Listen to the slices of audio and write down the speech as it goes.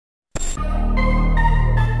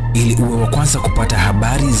Ili uwe wa kwanza kupata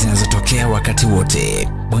habari zinazotokea wakati wote,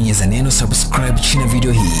 bonyeza neno subscribe chini ya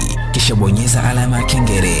video hii, kisha bonyeza alama ya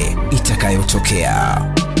kengele itakayotokea.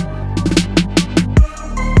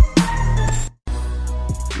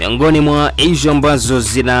 Miongoni mwa issue ambazo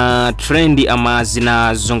zina trendi ama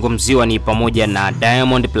zinazungumziwa ni pamoja na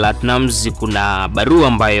Diamond Platnumz. Kuna barua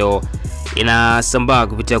ambayo inasambaa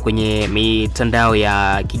kupitia kwenye mitandao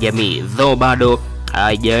ya kijamii, though bado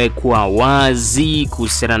haijawekwa wazi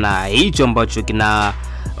kuhusiana na hicho ambacho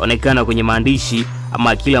kinaonekana kwenye maandishi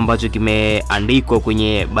ama kile ambacho kimeandikwa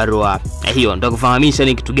kwenye barua hiyo. Nitakufahamisha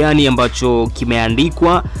ni kitu gani ambacho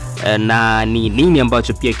kimeandikwa na ni nini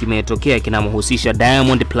ambacho pia kimetokea kinamhusisha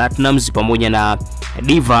Diamond Platnumz pamoja na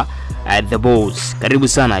Diva the Boss. Karibu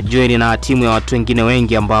sana, join na timu ya watu wengine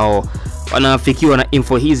wengi ambao wanafikiwa na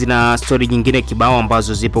info hizi na story nyingine kibao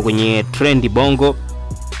ambazo zipo kwenye trend Bongo,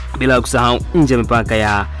 bila kusahau nje mipaka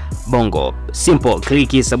ya Bongo. Simple,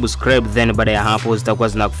 click subscribe, then baada ya hapo zitakuwa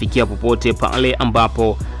zinakufikia popote pale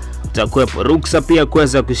ambapo utakuwepo. Ruksa pia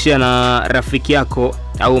kuweza kushare na rafiki yako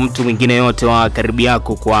au mtu mwingine yote wa karibu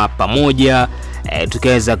yako, kwa pamoja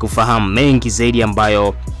tukaweza kufahamu mengi zaidi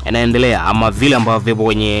ambayo yanaendelea ama vile ambavyo vipo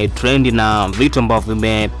kwenye trend na vitu ambavyo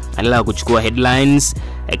vimeendelea kuchukua headlines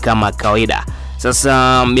kama kawaida.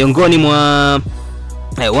 Sasa miongoni mwa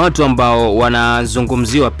watu ambao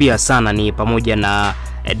wanazungumziwa pia sana ni pamoja na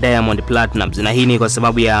Diamond Platnumz, na hii ni kwa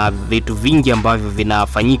sababu ya vitu vingi ambavyo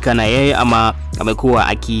vinafanyika na yeye ama amekuwa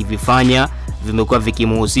akivifanya, vimekuwa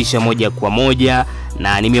vikimhusisha moja kwa moja,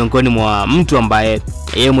 na ni miongoni mwa mtu ambaye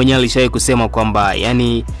yeye mwenyewe alishawahi kusema kwamba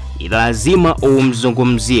yani lazima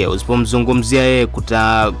umzungumzie. Usipomzungumzia yeye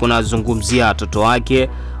kunazungumzia watoto wake,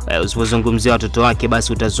 usipozungumzia watoto wake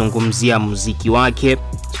basi utazungumzia muziki wake,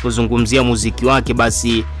 usipozungumzia muziki wake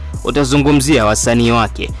basi utazungumzia wasanii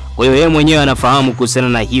wake. Kwa hiyo yeye mwenyewe anafahamu kuhusiana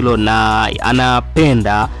na hilo na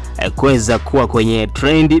anapenda kuweza kuwa kwenye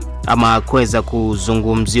trend ama kuweza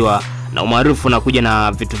kuzungumziwa, na umaarufu unakuja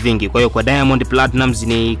na vitu vingi. Kwa hiyo kwa Diamond Platnumz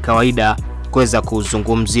ni kawaida kuweza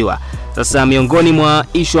kuzungumziwa. Sasa miongoni mwa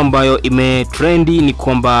issue ambayo imetrendi ni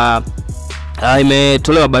kwamba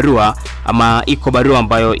imetolewa barua ama iko barua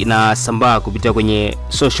ambayo inasambaa kupitia kwenye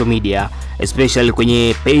social media, especially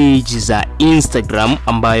kwenye page za Instagram,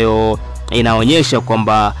 ambayo inaonyesha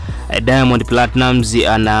kwamba Diamond Platnumz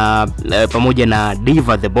ana pamoja na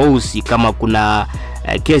Diva the Boss kama kuna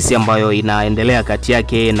kesi ambayo inaendelea kati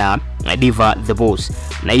yake na Diva the Boss.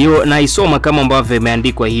 Na hiyo naisoma kama ambavyo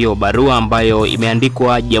imeandikwa hiyo barua, ambayo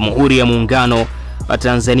imeandikwa Jamhuri ya Muungano wa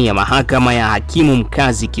Tanzania, Mahakama ya Hakimu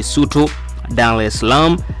Mkazi Kisutu, Dar es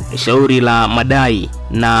Salaam, shauri la madai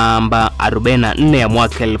namba 44 ya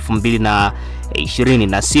mwaka 2020,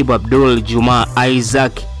 Nasibu Abdul Juma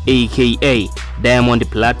Isaac aka Diamond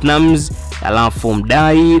Platnumz, alafu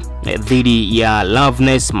mdai dhidi ya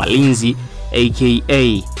Loveness Malinzi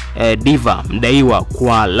aka Diva, mdaiwa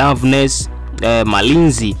kwa Loveness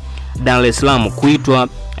Malinzi Dar es Salaam kuitwa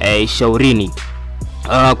shaurini.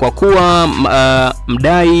 Kwa kuwa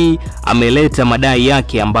mdai ameleta madai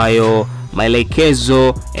yake ambayo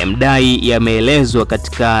maelekezo mdai yameelezwa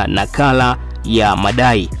katika nakala ya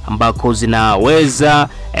madai ambako zinaweza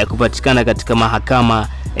kupatikana katika mahakama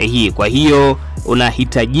hii. Kwa hiyo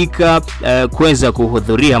unahitajika kuweza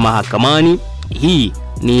kuhudhuria mahakamani hii,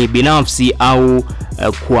 ni binafsi au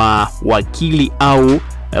kwa wakili au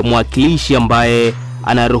mwakilishi ambaye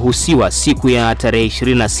anaruhusiwa siku ya tarehe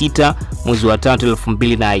 26 mwezi wa 3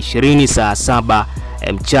 2020 saa 7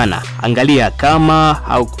 mchana. Angalia kama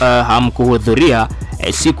hamkuhudhuria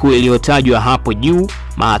siku iliyotajwa hapo juu,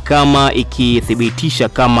 mahakama ikithibitisha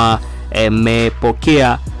kama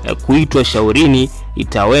mmepokea kuitwa shaurini,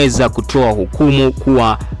 itaweza kutoa hukumu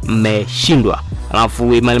kuwa mmeshindwa.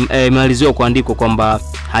 Alafu imaliziwa kuandikwa kwamba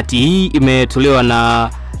hati hii imetolewa na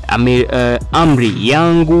amri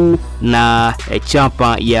yangu na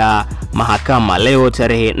chapa ya mahakama leo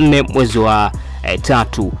tarehe 4 mwezi wa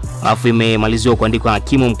 3. Alafu imemaliziwa kuandikwa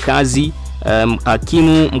hakimu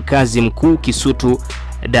mkazi mkuu Kisutu,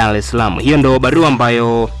 Dar es Salaam. Hiyo ndo barua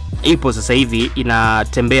ambayo ipo sasa hivi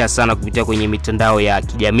inatembea sana kupitia kwenye mitandao ya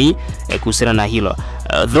kijamii kuhusiana na hilo.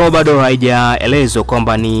 Though bado haijaelezwa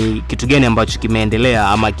kwamba ni kitu gani ambacho kimeendelea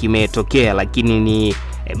ama kimetokea, lakini ni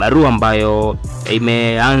barua ambayo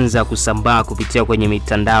imeanza kusambaa kupitia kwenye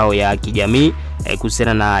mitandao ya kijamii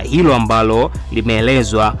kuhusiana na hilo ambalo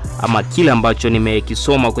limeelezwa ama kile ambacho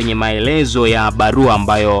nimekisoma kwenye maelezo ya barua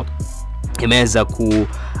ambayo imeweza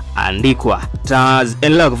kuandikwa.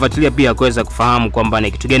 Endelea kufuatilia pia kuweza kufahamu kwamba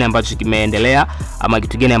ni kitu gani ambacho kimeendelea ama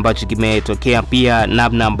kitu gani ambacho kimetokea, pia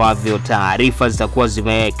namna ambavyo taarifa zitakuwa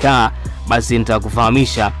zimekaa. Basi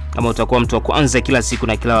nitakufahamisha kama utakuwa mtu wa kwanza kila siku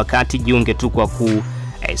na kila wakati. Jiunge tu kwa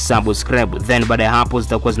subscribe, then baada ya hapo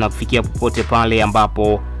zitakuwa zinakufikia popote pale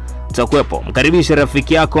ambapo utakuwepo. Mkaribishe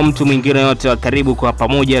rafiki yako, mtu mwingine yote, karibu kwa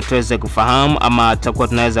pamoja tuweze kufahamu ama tutakuwa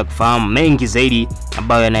tunaweza kufahamu mengi zaidi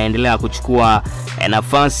ambayo yanaendelea kuchukua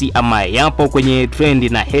nafasi ama yapo kwenye trend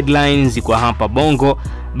na headlines kwa hapa Bongo,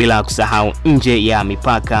 bila kusahau nje ya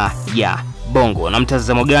mipaka ya Bongo. Na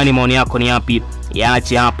mtazamo gani, maoni yako ni yapi?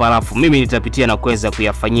 Yaache hapa, alafu mimi nitapitia na kuweza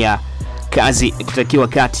kuyafanyia kazi. Kutakiwa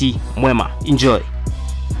wakati mwema, enjoy.